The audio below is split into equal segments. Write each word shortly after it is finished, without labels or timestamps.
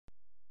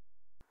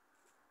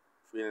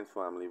Greetings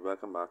family,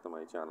 welcome back to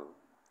my channel.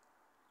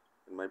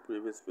 In my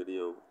previous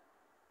video,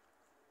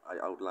 I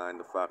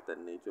outlined the fact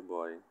that Nature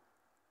Boy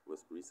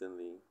was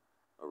recently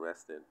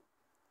arrested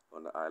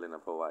on the island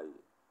of Hawaii.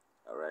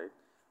 Alright,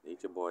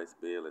 Nature Boy's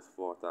bail is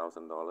 $4,000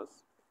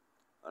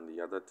 and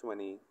the other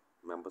 20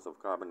 members of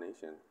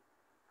Carbonation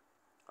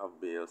have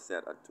bail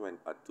set at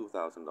 $2,000.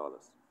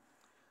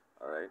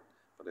 Alright,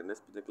 but in this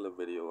particular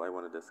video, I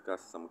want to discuss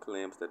some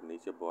claims that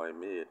Nature Boy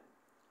made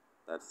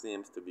that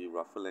seems to be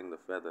ruffling the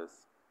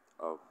feathers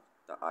of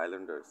the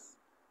islanders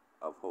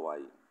of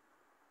Hawaii.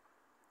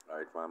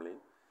 Alright family,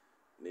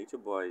 Nature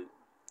Boy,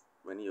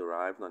 when he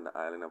arrived on the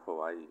island of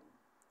Hawaii,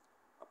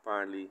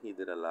 apparently he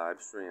did a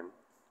live stream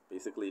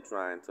basically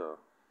trying to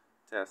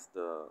test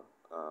the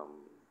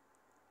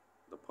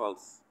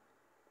pulse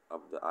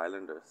of the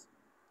islanders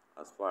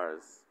as far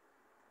as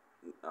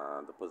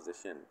the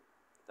position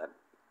that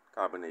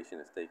Carbonation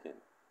is taking.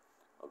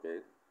 Okay,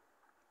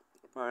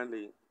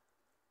 apparently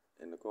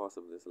in the course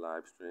of this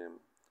live stream,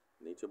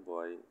 Nature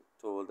Boy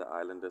told the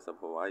islanders of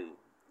Hawaii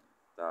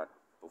that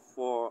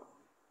before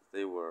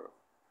they were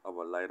of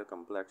a lighter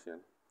complexion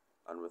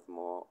and with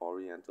more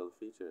oriental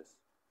features,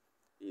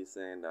 he's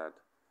saying that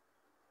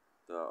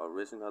the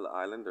original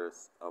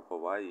islanders of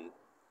Hawaii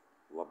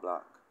were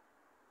black.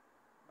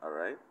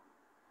 Alright?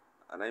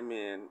 And I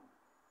mean,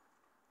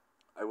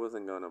 I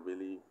wasn't gonna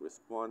really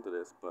respond to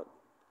this, but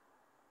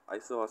I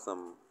saw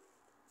some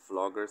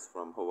vloggers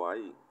from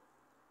Hawaii.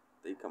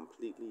 They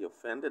completely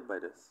offended by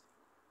this.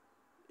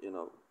 You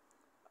know,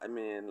 I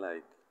mean,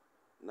 like,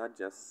 not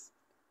just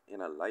in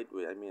a light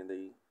way. I mean,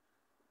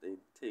 they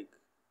take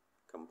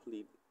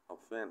complete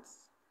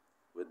offense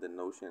with the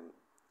notion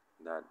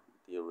that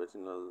the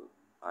original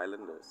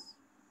islanders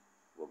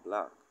were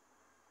black.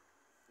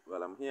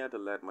 Well, I'm here to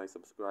let my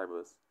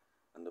subscribers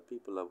and the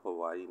people of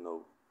Hawaii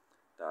know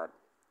that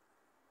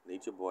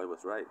Nature Boy was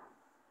right.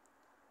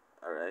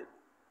 Alright?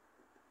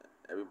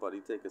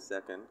 Everybody take a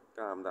second,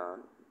 calm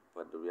down.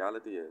 But the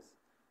reality is,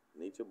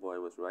 Nature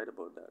Boy was right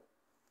about that.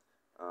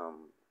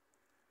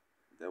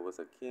 There was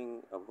a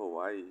king of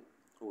Hawaii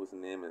whose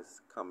name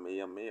is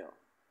Kamehameha.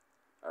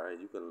 Alright,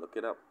 you can look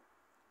it up.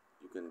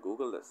 You can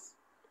Google this.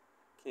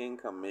 King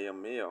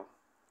Kamehameha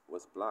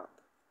was black.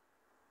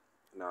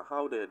 Now,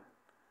 how did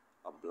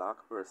a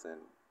black person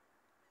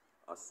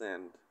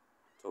ascend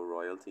to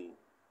royalty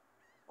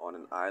on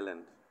an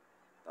island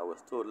that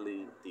was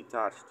totally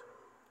detached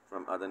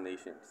from other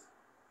nations?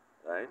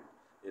 Right?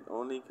 It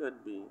only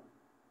could be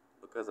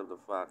because of the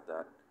fact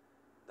that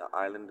the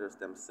islanders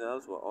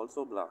themselves were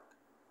also black.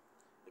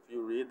 If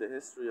you read the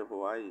history of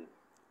Hawaii,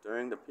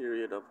 during the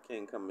period of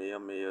King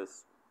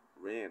Kamehameha's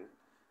reign,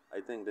 I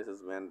think this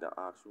is when the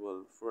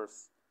actual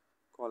first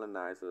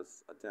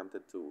colonizers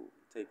attempted to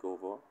take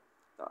over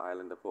the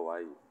island of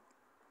Hawaii.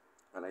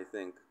 And I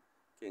think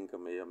King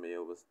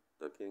Kamehameha was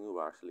the king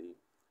who actually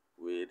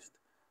waged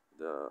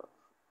the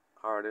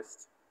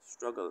hardest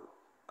struggle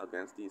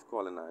against these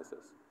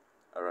colonizers.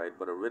 Alright,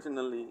 but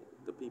originally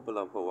the people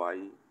of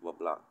Hawaii were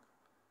black.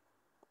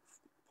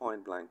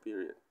 Point blank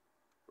period.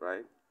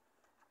 Right?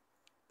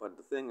 But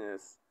the thing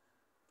is,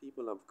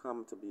 people have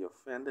come to be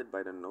offended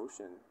by the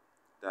notion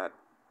that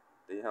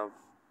they have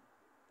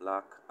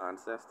black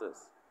ancestors,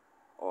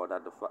 or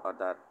that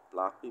that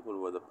black people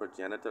were the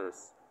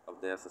progenitors of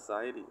their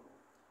society.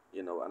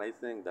 You know, and I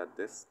think that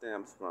this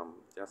stems from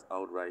just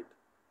outright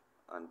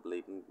and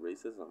blatant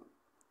racism.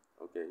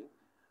 Okay,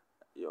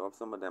 you have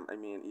some of them. I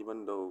mean,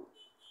 even though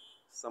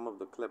some of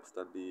the clips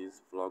that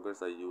these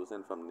vloggers are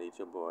using from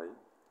Nature Boy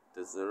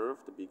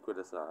deserve to be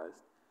criticized,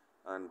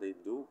 and they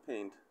do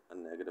paint a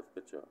negative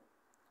picture.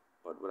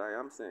 But what I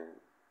am saying,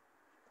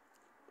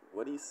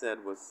 what he said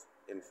was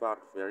in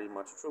fact very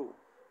much true,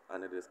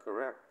 and it is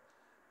correct.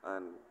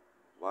 And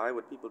why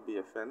would people be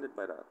offended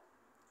by that?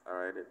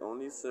 Alright, it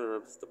only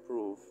serves to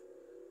prove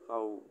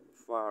how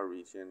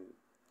far-reaching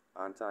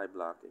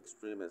anti-black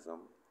extremism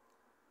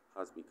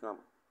has become.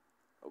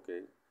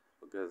 Okay,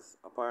 because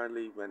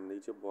apparently when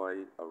Nature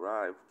Boy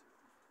arrived,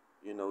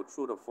 you know,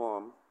 true to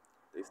form,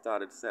 they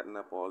started setting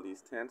up all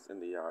these tents in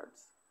the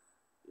yards.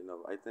 You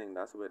know, I think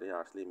that's where they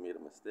actually made a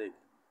mistake.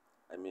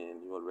 I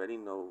mean, you already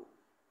know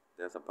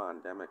there's a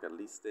pandemic, at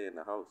least stay in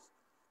the house.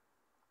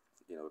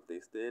 You know, if they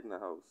stayed in the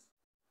house,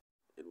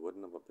 it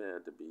wouldn't have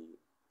appeared to be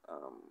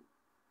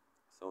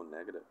so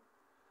negative.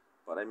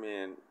 But I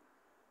mean,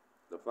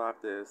 the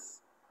fact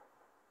is,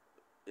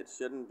 it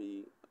shouldn't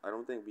be, I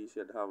don't think we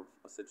should have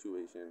a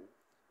situation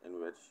in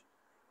which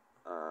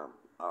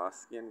our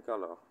skin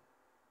color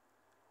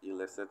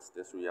elicits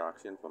this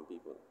reaction from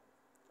people.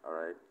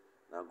 Alright?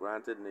 Now,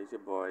 granted, Nature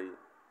Boy,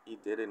 he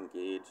did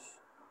engage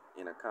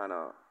in a kind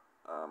of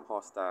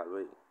hostile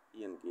way.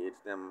 He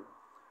engaged them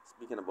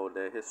speaking about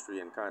their history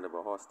in kind of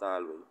a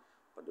hostile way.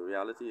 But the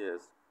reality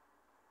is,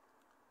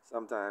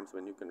 sometimes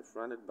when you're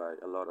confronted by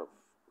a lot of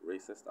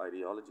racist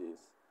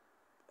ideologies,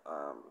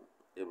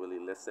 it will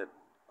elicit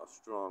a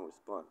strong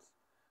response.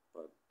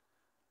 But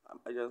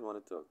I just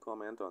wanted to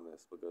comment on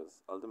this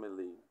because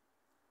ultimately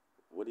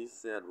what he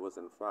said was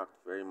in fact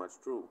very much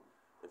true.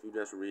 If you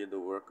just read the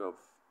work of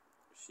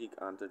Sheikh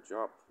Anta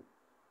Diop,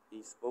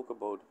 he spoke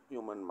about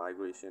human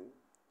migration.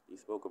 He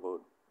spoke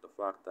about the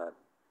fact that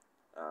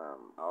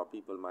our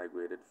people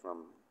migrated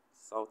from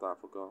South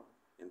Africa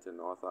into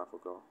North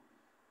Africa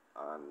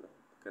and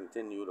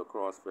continued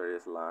across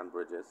various land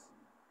bridges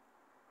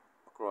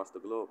across the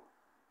globe.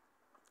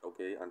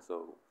 Okay, and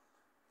so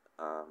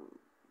um,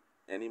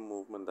 any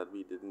movement that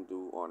we didn't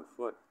do on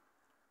foot,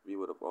 we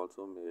would have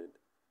also made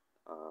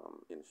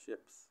in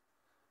ships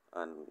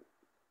and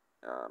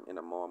in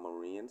a more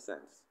marine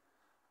sense.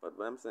 But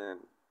what I'm saying,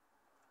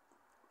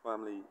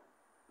 family,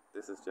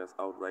 this is just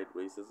outright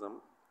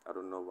racism. I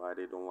don't know why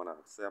they don't want to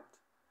accept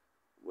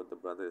what the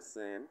brother is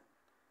saying.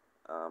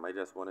 I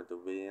just wanted to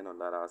weigh in on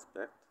that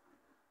aspect.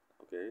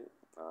 Okay,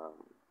 um,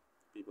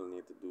 people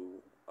need to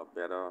do a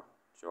better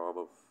job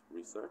of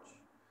research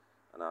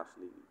and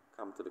actually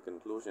come to the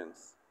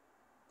conclusions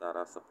that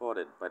are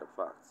supported by the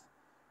facts.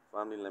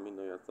 Family, let me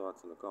know your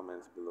thoughts in the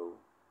comments below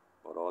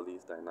about all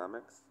these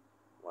dynamics.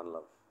 One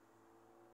love.